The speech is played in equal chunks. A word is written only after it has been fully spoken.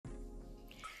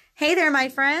Hey there, my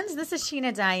friends. This is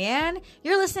Sheena Diane.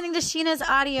 You're listening to Sheena's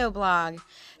audio blog.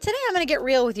 Today I'm going to get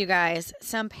real with you guys.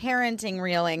 Some parenting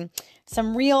reeling.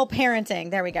 Some real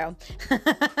parenting. There we go.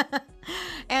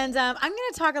 And I'm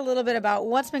going to talk a little bit about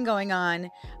what's been going on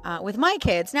with my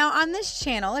kids. Now, on this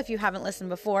channel, if you haven't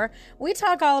listened before, we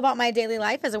talk all about my daily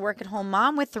life as a work-at-home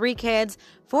mom with 3 kids,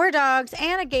 4 dogs,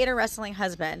 and a gator wrestling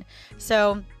husband.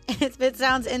 So if it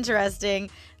sounds interesting,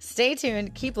 stay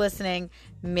tuned, keep listening.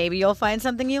 Maybe you'll find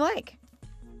something you like.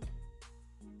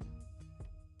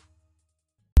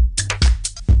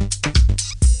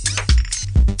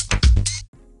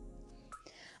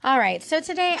 All right, so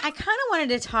today I kind of wanted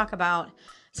to talk about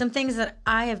some things that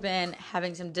I have been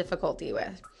having some difficulty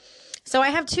with. So I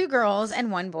have 2 girls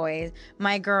and 1 boy.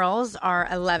 My girls are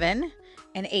 11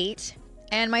 and 8,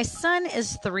 and my son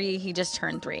is 3. He just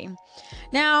turned 3.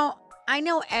 Now, I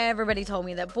know everybody told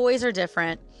me that boys are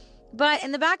different, but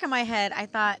in the back of my head, I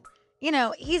thought,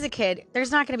 he's a kid.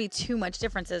 There's not going to be too much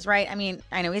differences, right? I mean,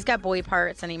 I know he's got boy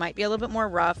parts and he might be a little bit more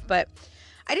rough, but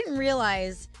I didn't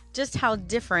realize just how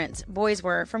different boys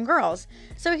were from girls.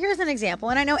 So here's an example,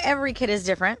 and I know every kid is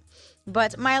different,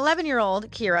 but my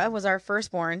 11-year-old Kira was our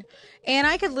firstborn, and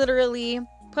I could literally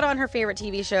put on her favorite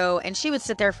TV show, and she would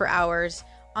sit there for hours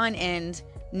on end,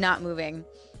 not moving.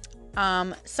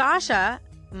 Sasha,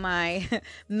 my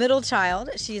middle child,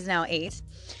 she's now 8.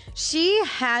 She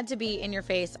had to be in your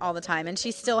face all the time, and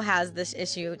she still has this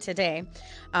issue today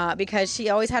because she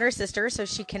always had her sister, so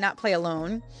she cannot play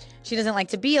alone. She doesn't like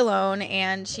to be alone,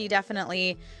 and she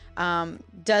definitely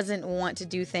doesn't want to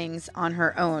do things on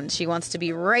her own. She wants to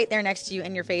be right there next to you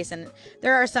in your face, and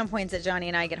there are some points that Johnny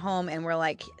and I get home, and we're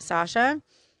like, Sasha,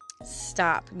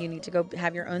 stop. You need to go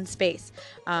have your own space.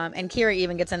 And Kira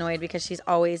even gets annoyed because she's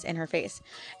always in her face.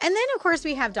 And then, of course,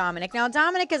 we have Dominic. Now,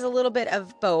 Dominic is a little bit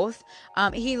of both.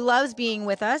 He loves being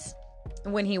with us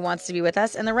when he wants to be with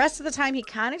us. And the rest of the time, he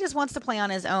kind of just wants to play on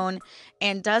his own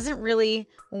and doesn't really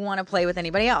want to play with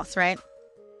anybody else, right?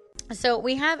 So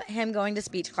we have him going to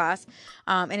speech class,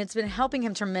 and it's been helping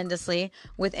him tremendously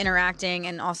with interacting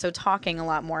and also talking a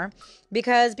lot more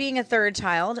because being a third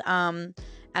child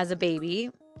as a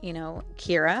baby,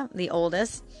 Kira, the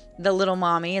oldest, the little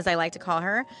mommy, as I like to call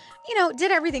her,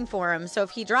 did everything for him. So if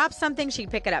he dropped something,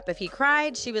 she'd pick it up. If he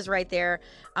cried, she was right there.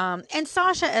 And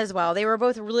Sasha as well. They were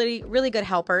both really, really good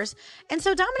helpers. And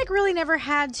so Dominic really never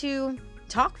had to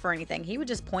talk for anything. He would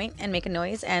just point and make a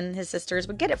noise, and his sisters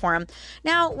would get it for him.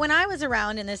 Now, when I was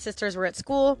around and his sisters were at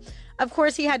school, of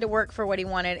course, he had to work for what he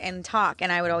wanted and talk.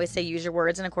 And I would always say, use your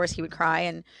words. And of course, he would cry,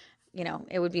 and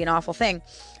it would be an awful thing.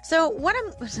 So what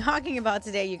I'm talking about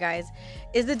today, you guys,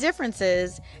 is the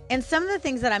differences and some of the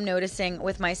things that I'm noticing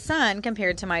with my son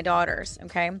compared to my daughters,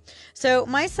 okay? So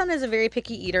my son is a very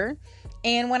picky eater.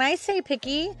 And when I say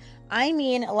picky, I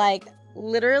mean like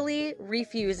literally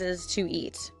refuses to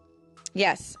eat.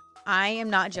 Yes, I am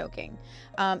not joking.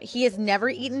 He has never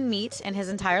eaten meat in his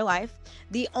entire life.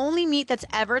 The only meat that's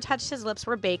ever touched his lips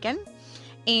were bacon.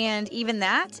 And even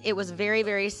that, it was very,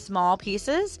 very small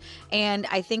pieces. And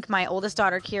I think my oldest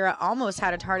daughter, Kira, almost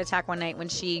had a heart attack one night when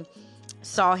she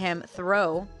saw him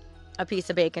throw a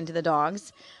piece of bacon to the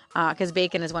dogs because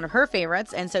bacon is one of her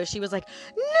favorites. And so she was like,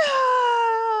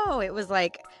 no! It was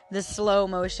like the slow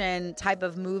motion type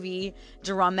of movie,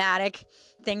 dramatic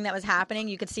thing that was happening.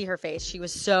 You could see her face. She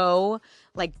was so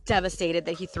devastated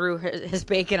that he threw his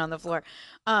bacon on the floor.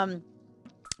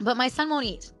 But my son won't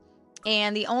eat.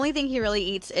 And the only thing he really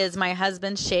eats is my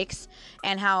husband's shakes,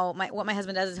 and what my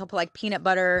husband does is he'll put peanut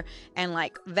butter and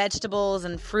vegetables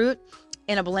and fruit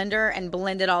in a blender and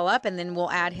blend it all up, and then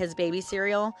we'll add his baby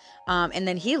cereal. And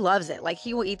then he loves it.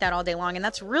 He will eat that all day long. And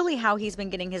that's really how he's been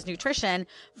getting his nutrition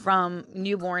from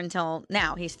newborn till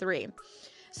now. He's 3.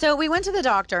 So we went to the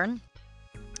doctor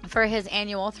for his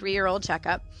annual 3-year-old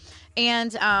checkup,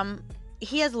 and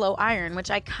he has low iron,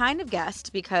 which I kind of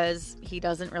guessed because he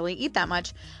doesn't really eat that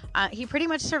much. He pretty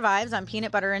much survives on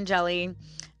peanut butter and jelly,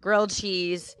 grilled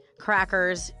cheese,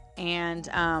 crackers, and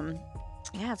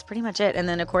it's pretty much it. And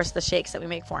then, of course, the shakes that we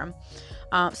make for him.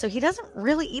 So he doesn't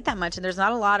really eat that much, and there's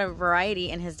not a lot of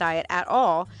variety in his diet at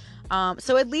all.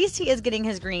 So at least he is getting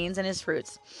his greens and his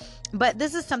fruits. But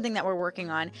this is something that we're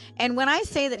working on. And when I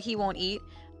say that he won't eat,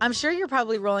 I'm sure you're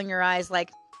probably rolling your eyes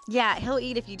yeah, he'll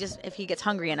eat if he gets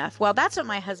hungry enough. Well, that's what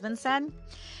my husband said,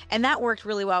 and that worked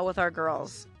really well with our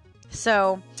girls.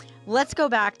 So let's go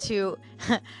back to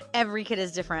every kid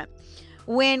is different.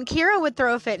 When Kira would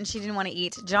throw a fit and she didn't want to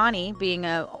eat, Johnny, being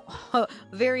a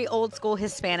very old school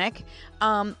Hispanic,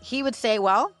 he would say,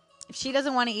 well, if she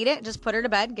doesn't want to eat it, just put her to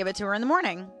bed, give it to her in the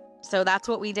morning. So that's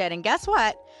what we did. And guess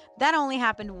what? That only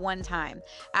happened one time.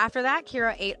 After that,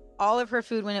 Kira ate all of her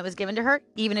food when it was given to her,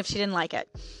 even if she didn't like it.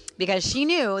 because she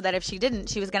knew that if she didn't,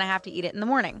 she was going to have to eat it in the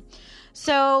morning.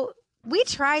 So we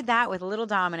tried that with little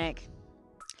Dominic.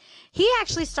 He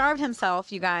actually starved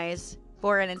himself, you guys,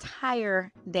 for an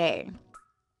entire day.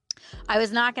 I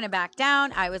was not going to back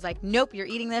down. I was like, nope, you're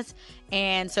eating this.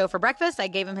 And so for breakfast, I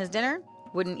gave him his dinner,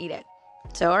 wouldn't eat it.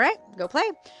 So, all right, go play.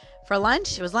 For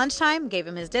lunch, it was lunchtime, gave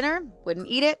him his dinner, wouldn't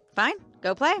eat it. Fine,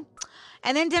 go play.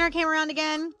 And then dinner came around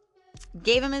again,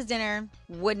 gave him his dinner,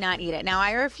 would not eat it. Now,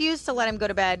 I refused to let him go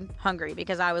to bed hungry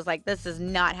because I was like, this is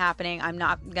not happening. I'm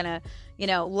not going to,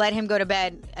 let him go to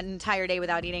bed an entire day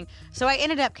without eating. So I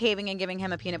ended up caving and giving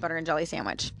him a peanut butter and jelly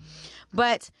sandwich.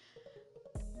 But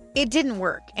it didn't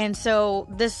work. And so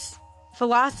this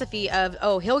philosophy of,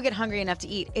 he'll get hungry enough to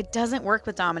eat, it doesn't work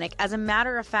with Dominic. As a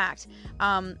matter of fact,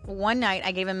 one night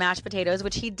I gave him mashed potatoes,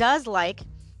 which he does like,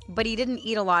 but he didn't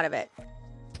eat a lot of it.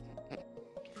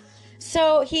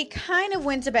 So he kind of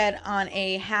went to bed on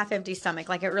a half-empty stomach,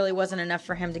 like it really wasn't enough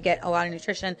for him to get a lot of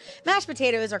nutrition. Mashed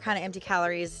potatoes are kind of empty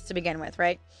calories to begin with,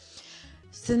 right?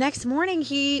 So the next morning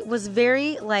he was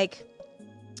very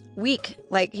weak,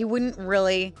 like he wouldn't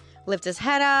really lift his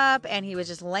head up, and he was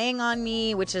just laying on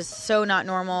me, which is so not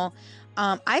normal.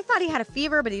 I thought he had a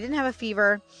fever, but he didn't have a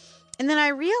fever. And then I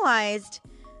realized,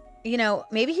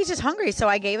 maybe he's just hungry. So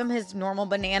I gave him his normal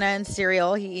banana and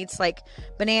cereal. He eats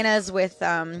bananas with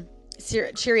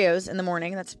Cheerios in the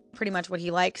morning. That's pretty much what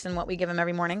he likes and what we give him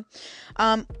every morning.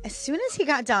 As soon as he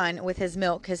got done with his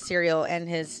milk, his cereal, and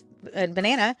his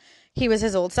banana, he was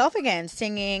his old self again,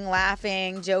 singing,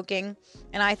 laughing, joking.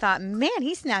 And I thought, man,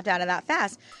 he snapped out of that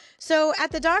fast. So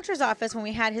at the doctor's office, when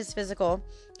we had his physical,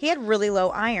 he had really low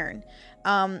iron.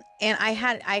 And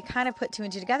I kind of put two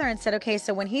and two together and said, okay,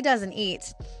 so when he doesn't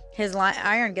eat, his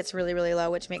iron gets really, really low,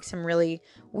 which makes him really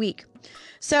weak.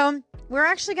 So we're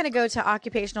actually going to go to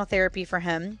occupational therapy for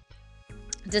him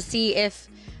to see if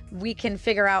we can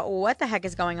figure out what the heck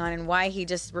is going on and why he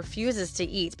just refuses to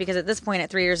eat. Because at this point, at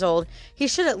 3 years old, he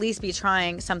should at least be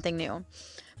trying something new.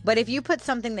 But if you put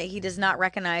something that he does not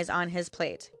recognize on his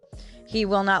plate, he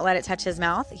will not let it touch his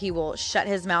mouth. He will shut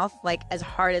his mouth as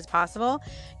hard as possible.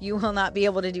 You will not be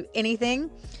able to do anything.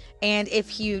 And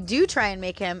if you do try and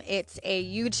make him, it's a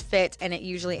huge fit, and it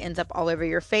usually ends up all over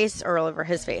your face or all over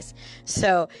his face.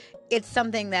 So it's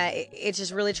something that it's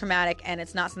just really traumatic, and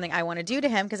it's not something I want to do to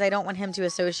him because I don't want him to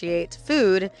associate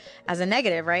food as a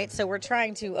negative, right? So we're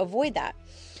trying to avoid that.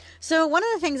 So one of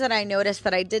the things that I noticed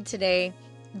that I did today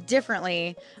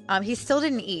differently, he still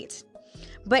didn't eat.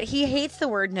 But he hates the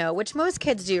word no, which most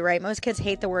kids do, right? Most kids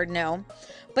hate the word no.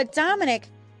 But Dominic,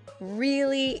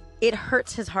 really, it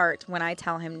hurts his heart when I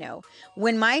tell him no.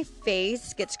 When my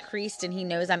face gets creased and he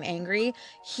knows I'm angry,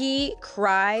 he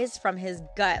cries from his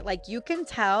gut. You can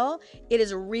tell it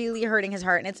is really hurting his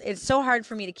heart. And it's so hard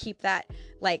for me to keep that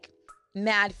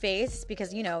mad face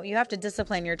because, you have to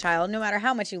discipline your child. No matter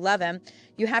how much you love him,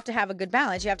 you have to have a good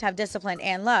balance. You have to have discipline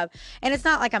and love. And it's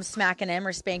not like I'm smacking him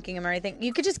or spanking him or anything.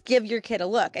 You could just give your kid a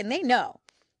look and they know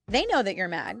that you're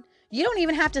mad. You don't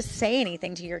even have to say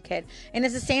anything to your kid. And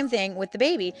it's the same thing with the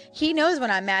baby. He knows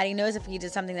when I'm mad. He knows if he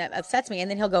did something that upsets me,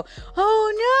 and then he'll go,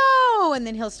 oh no. And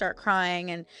then he'll start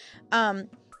crying. And,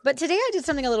 but today I did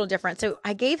something a little different. So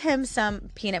I gave him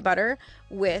some peanut butter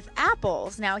with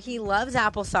apples. Now he loves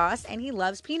applesauce and he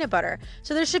loves peanut butter.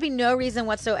 So there should be no reason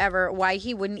whatsoever why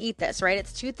he wouldn't eat this, right?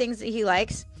 It's two things that he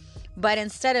likes. But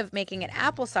instead of making it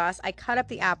applesauce, I cut up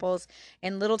the apples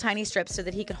in little tiny strips so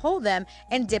that he could hold them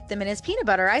and dip them in his peanut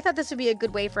butter. I thought this would be a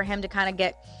good way for him to kind of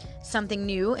get something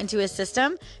new into his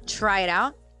system, try it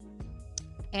out.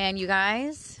 And you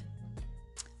guys,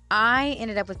 I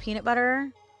ended up with peanut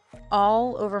butter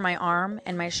all over my arm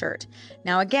and my shirt.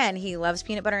 Now, again, he loves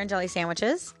peanut butter and jelly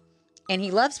sandwiches, and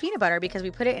he loves peanut butter because we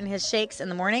put it in his shakes in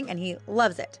the morning, and he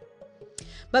loves it.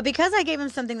 But because I gave him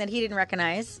something that he didn't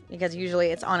recognize, because usually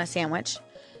it's on a sandwich,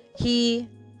 he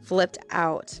flipped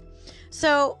out.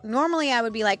 So normally I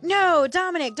would be like, no,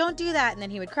 Dominic, don't do that. And then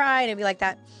he would cry and it'd be like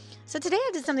that. So today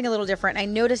I did something a little different. I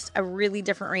noticed a really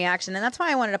different reaction. And that's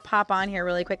why I wanted to pop on here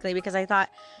really quickly, because I thought,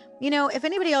 if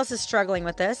anybody else is struggling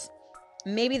with this,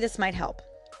 maybe this might help.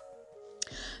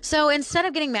 So instead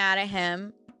of getting mad at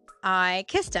him, I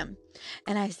kissed him.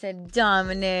 And I said,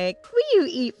 Dominic, will you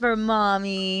eat for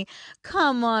mommy?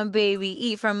 Come on, baby,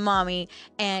 eat for mommy.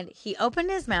 And he opened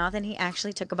his mouth and he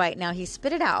actually took a bite. Now he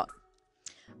spit it out.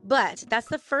 But that's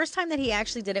the first time that he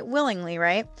actually did it willingly,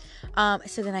 right?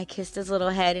 So then I kissed his little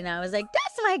head and I was like,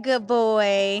 that's my good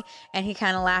boy. And he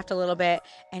kind of laughed a little bit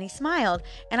and he smiled.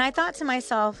 And I thought to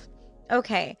myself,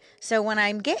 okay, so when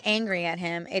I get angry at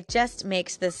him, it just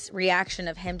makes this reaction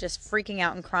of him just freaking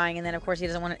out and crying. And then, of course, he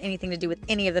doesn't want anything to do with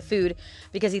any of the food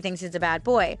because he thinks he's a bad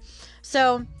boy.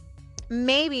 So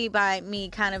maybe by me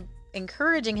kind of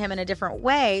encouraging him in a different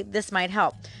way, this might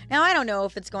help. Now, I don't know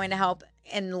if it's going to help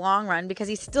in the long run because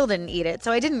he still didn't eat it.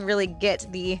 So I didn't really get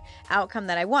the outcome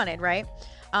that I wanted, right?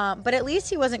 But at least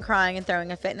he wasn't crying and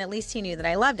throwing a fit, and at least he knew that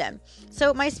I loved him.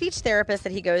 So my speech therapist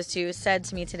that he goes to said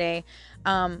to me today,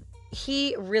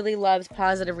 he really loves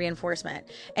positive reinforcement,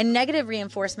 and negative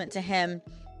reinforcement to him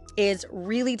is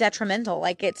really detrimental.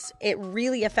 Like it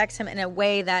really affects him in a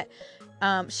way that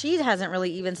she hasn't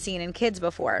really even seen in kids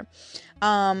before.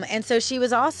 And so she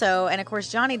was also, and of course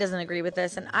Johnny doesn't agree with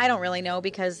this, and I don't really know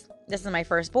because this is my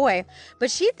first boy, but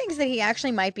she thinks that he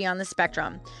actually might be on the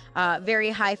spectrum,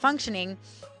 very high functioning,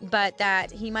 but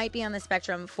that he might be on the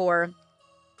spectrum for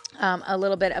a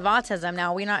little bit of autism.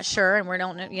 Now, we're not sure, and we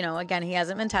don't, again, he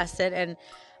hasn't been tested, and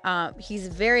he's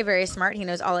very, very smart. He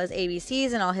knows all his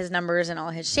ABCs and all his numbers and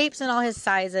all his shapes and all his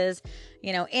sizes,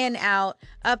 in, out,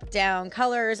 up, down,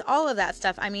 colors, all of that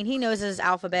stuff. I mean, he knows his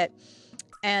alphabet,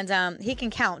 and he can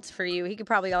count for you. He could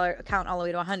probably count all the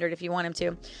way to 100 if you want him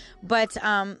to. But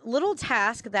little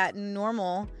task that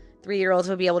normal 3-year-olds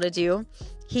would be able to do,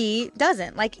 he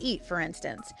doesn't, like eat, for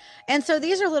instance. And so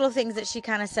these are little things that she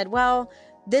kind of said, well,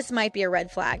 this might be a red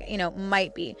flag,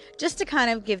 might be, just to kind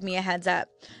of give me a heads up.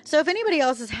 So if anybody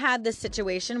else has had this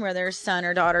situation where their son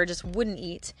or daughter just wouldn't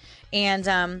eat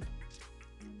and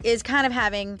is kind of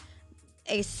having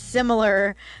a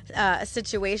similar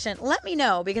situation, let me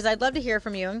know, because I'd love to hear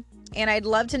from you, and I'd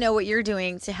love to know what you're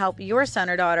doing to help your son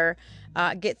or daughter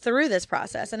get through this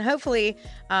process. And hopefully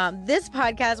this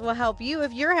podcast will help you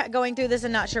if you're going through this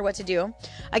and not sure what to do.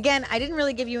 Again, I didn't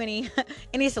really give you any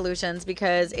any solutions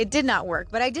because it did not work,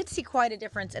 but I did see quite a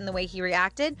difference in the way he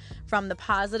reacted from the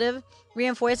positive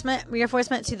reinforcement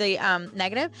to the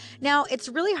negative. Now, it's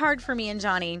really hard for me and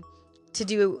Johnny to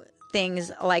do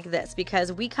things like this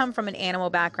because we come from an animal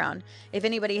background. If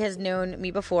anybody has known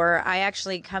me before, I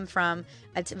actually come from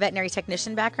a veterinary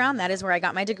technician background. That is where I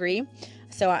got my degree.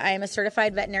 So I am a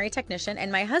certified veterinary technician, and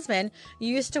my husband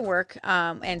used to work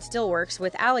and still works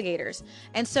with alligators.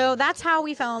 And so that's how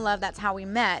we fell in love. That's how we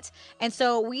met. And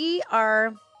so we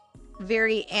are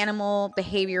very animal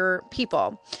behavior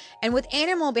people. And with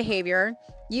animal behavior,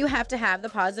 you have to have the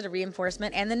positive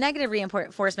reinforcement and the negative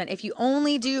reinforcement. If you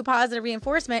only do positive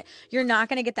reinforcement, you're not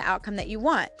going to get the outcome that you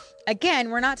want.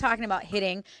 Again, we're not talking about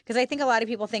hitting, because I think a lot of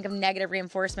people think of negative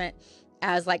reinforcement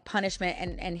as like punishment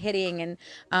and hitting, and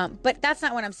but that's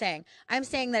not what I'm saying. I'm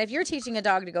saying that if you're teaching a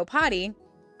dog to go potty,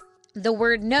 the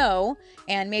word no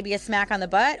and maybe a smack on the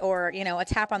butt or, a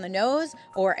tap on the nose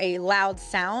or a loud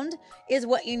sound is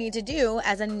what you need to do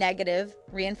as a negative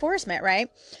reinforcement, right?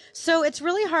 So it's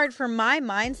really hard for my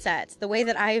mindset, the way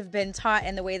that I've been taught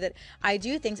and the way that I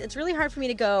do things. It's really hard for me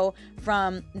to go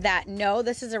from that, no,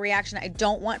 this is a reaction I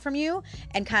don't want from you,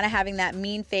 and kind of having that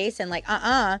mean face and like,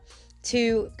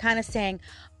 to kind of saying,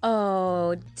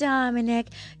 oh, Dominic,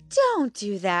 don't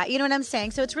do that. You know what I'm saying?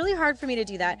 So it's really hard for me to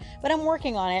do that, but I'm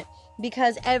working on it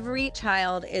because every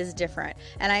child is different.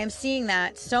 And I am seeing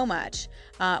that so much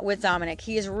with Dominic.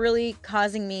 He is really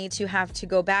causing me to have to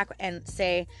go back and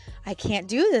say, I can't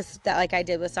do this like I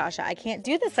did with Sasha. I can't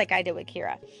do this like I did with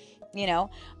Kira.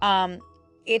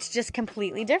 It's just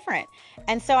completely different.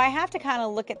 And so I have to kind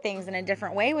of look at things in a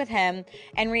different way with him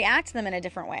and react to them in a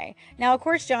different way. Now, of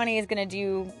course, Johnny is going to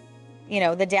do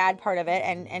the dad part of it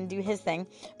and do his thing.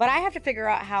 But I have to figure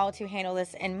out how to handle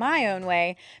this in my own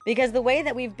way, because the way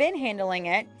that we've been handling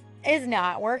it is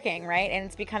not working, right? And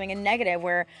it's becoming a negative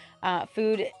where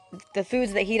the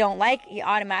foods that he don't like, he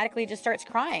automatically just starts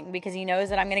crying because he knows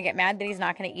that I'm going to get mad that he's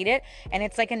not going to eat it. And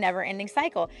it's like a never ending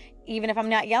cycle. Even if I'm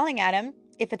not yelling at him,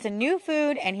 if it's a new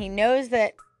food and he knows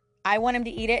that I want him to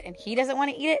eat it and he doesn't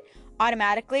want to eat it,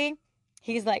 automatically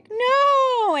he's like,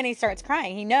 no, and he starts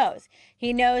crying. He knows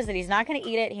that he's not going to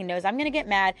eat it. He knows I'm going to get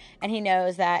mad, and he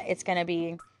knows that it's going to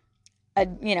be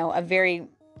a very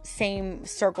same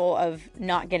circle of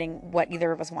not getting what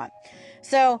either of us want.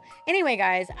 So anyway,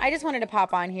 guys, I just wanted to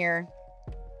pop on here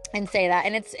and say that.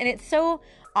 And it's so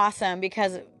awesome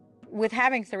because with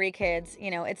having 3 kids,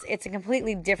 it's a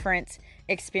completely different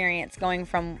experience going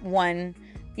from 1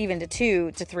 even to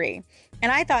 2 to 3.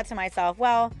 And I thought to myself,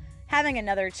 well, having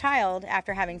another child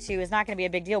after having 2 is not going to be a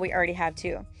big deal. We already have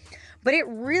 2. But it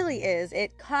really is.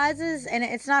 It causes, and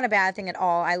it's not a bad thing at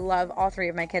all. I love all 3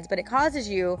 of my kids, but it causes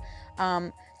you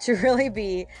to really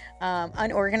be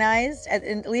unorganized,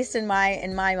 at least in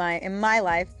my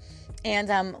life,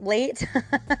 and late.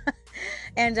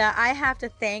 And I have to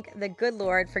thank the good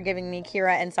Lord for giving me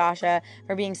Kira and Sasha,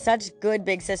 for being such good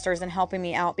big sisters and helping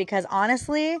me out. Because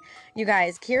honestly, you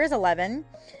guys, Kira's 11,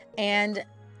 and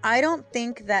I don't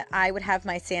think that I would have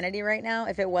my sanity right now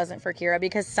if it wasn't for Kira,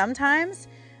 because sometimes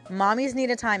mommies need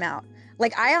a timeout.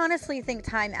 Like, I honestly think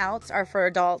timeouts are for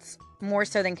adults more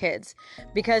so than kids,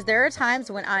 because there are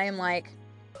times when I am like,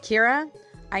 Kira,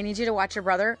 I need you to watch your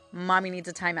brother. Mommy needs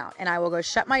a timeout. And I will go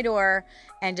shut my door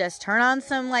and just turn on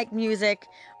some like music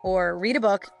or read a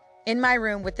book in my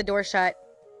room with the door shut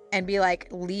and be like,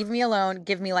 leave me alone.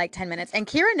 Give me like 10 minutes. And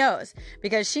Kira knows,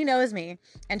 because she knows me,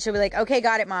 and she'll be like, okay,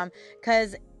 got it, Mom.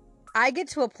 Because I get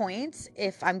to a point,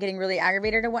 if I'm getting really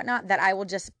aggravated or whatnot, that I will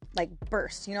just like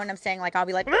burst. You know what I'm saying? Like, I'll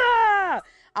be like, ah!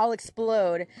 I'll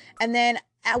explode. And then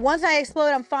once I explode,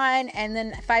 I'm fine. And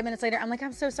then 5 minutes later, I'm like,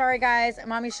 I'm so sorry, guys.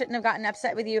 Mommy shouldn't have gotten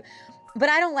upset with you. But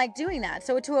I don't like doing that.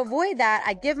 So to avoid that,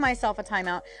 I give myself a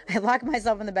timeout. I lock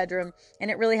myself in the bedroom,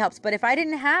 and it really helps. But if I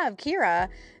didn't have Kira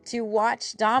to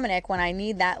watch Dominic when I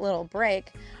need that little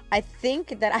break, I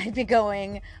think that I'd be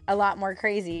going a lot more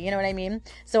crazy. You know what I mean?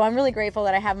 So I'm really grateful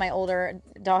that I have my older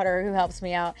daughter who helps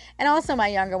me out, and also my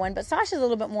younger one. But Sasha's a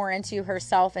little bit more into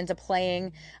herself, into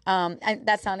playing.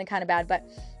 That sounded kind of bad, but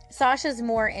Sasha's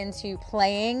more into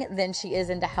playing than she is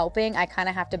into helping. I kind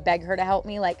of have to beg her to help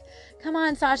me, like, come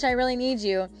on, Sasha, I really need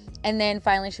you. And then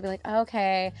finally she'll be like,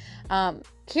 okay.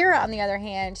 Kira, on the other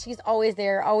hand, she's always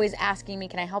there, always asking me,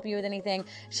 can I help you with anything?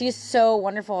 She's so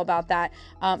wonderful about that.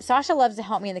 Sasha loves to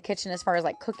help me in the kitchen as far as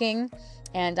like cooking,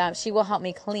 and she will help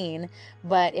me clean.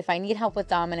 But if I need help with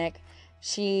Dominic,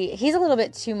 he's a little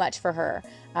bit too much for her.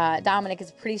 Dominic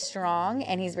is pretty strong,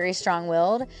 and he's very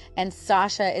strong-willed, and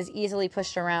Sasha is easily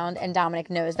pushed around, and Dominic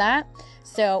knows that.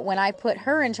 So when I put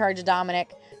her in charge of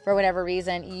Dominic, for whatever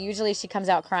reason, usually she comes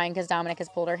out crying because Dominic has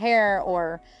pulled her hair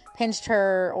or pinched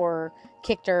her or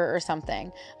kicked her or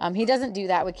something. He doesn't do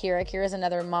that with Kira. Kira's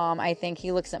another mom. I think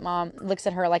he looks at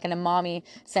her like in a mommy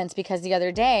sense, because the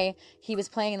other day he was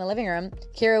playing in the living room.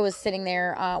 Kira was sitting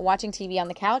there watching TV on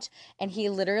the couch, and he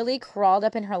literally crawled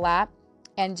up in her lap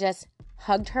and just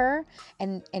hugged her,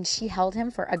 and she held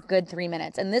him for a good 3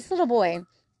 minutes. And this little boy,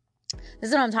 this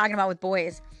is what I'm talking about with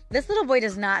boys. This little boy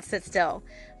does not sit still.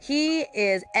 He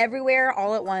is everywhere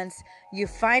all at once. You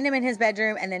find him in his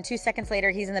bedroom, and then 2 seconds later,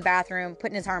 he's in the bathroom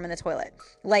putting his arm in the toilet.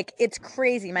 Like, it's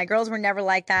crazy. My girls were never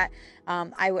like that.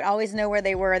 I would always know where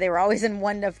they were. They were always in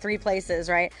one of 3 places,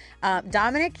 right?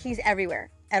 Dominic, he's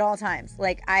everywhere at all times.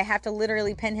 Like, I have to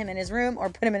literally pin him in his room or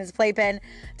put him in his playpen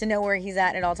to know where he's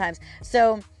at all times.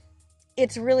 So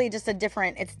it's really just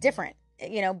it's different.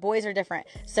 You know, boys are different.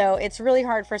 So it's really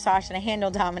hard for Sasha to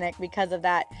handle Dominic because of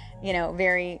that, you know,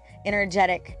 very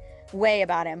energetic way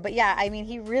about him. But yeah, I mean,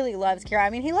 he really loves Kira.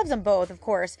 I mean, he loves them both, of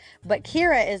course, but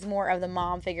Kira is more of the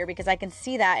mom figure, because I can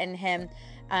see that in him.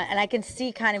 And I can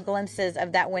see kind of glimpses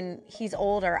of that when he's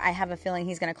older. I have a feeling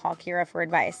he's going to call Kira for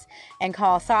advice and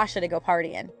call Sasha to go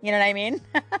partying. You know what I mean?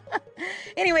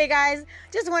 Anyway, guys,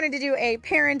 just wanted to do a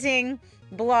parenting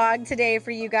blog today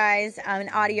for you guys, an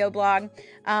audio blog,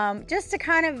 just to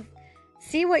kind of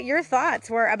see what your thoughts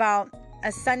were about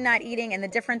a son not eating and the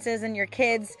differences in your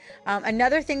kids.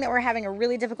 Another thing that we're having a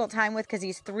really difficult time with, because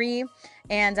he's 3,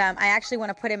 and I actually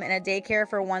want to put him in a daycare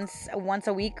for once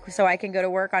a week so I can go to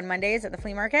work on Mondays at the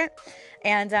flea market.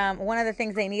 And one of the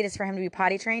things they need is for him to be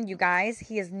potty trained. You guys,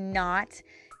 he is not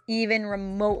even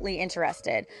remotely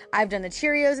interested. I've done the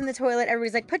Cheerios in the toilet.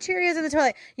 Everybody's like, put Cheerios in the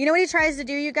toilet. You know what he tries to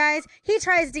do, you guys? He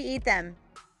tries to eat them.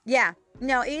 Yeah.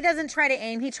 No, he doesn't try to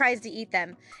aim. He tries to eat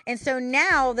them. And so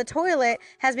now the toilet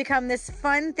has become this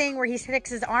fun thing where he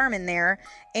sticks his arm in there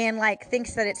and like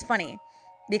thinks that it's funny,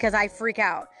 because I freak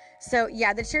out. So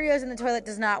yeah, the Cheerios in the toilet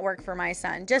does not work for my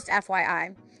son. Just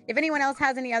FYI. If anyone else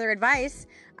has any other advice,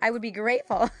 I would be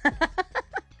grateful.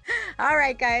 All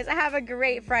right, guys. Have a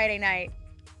great Friday night.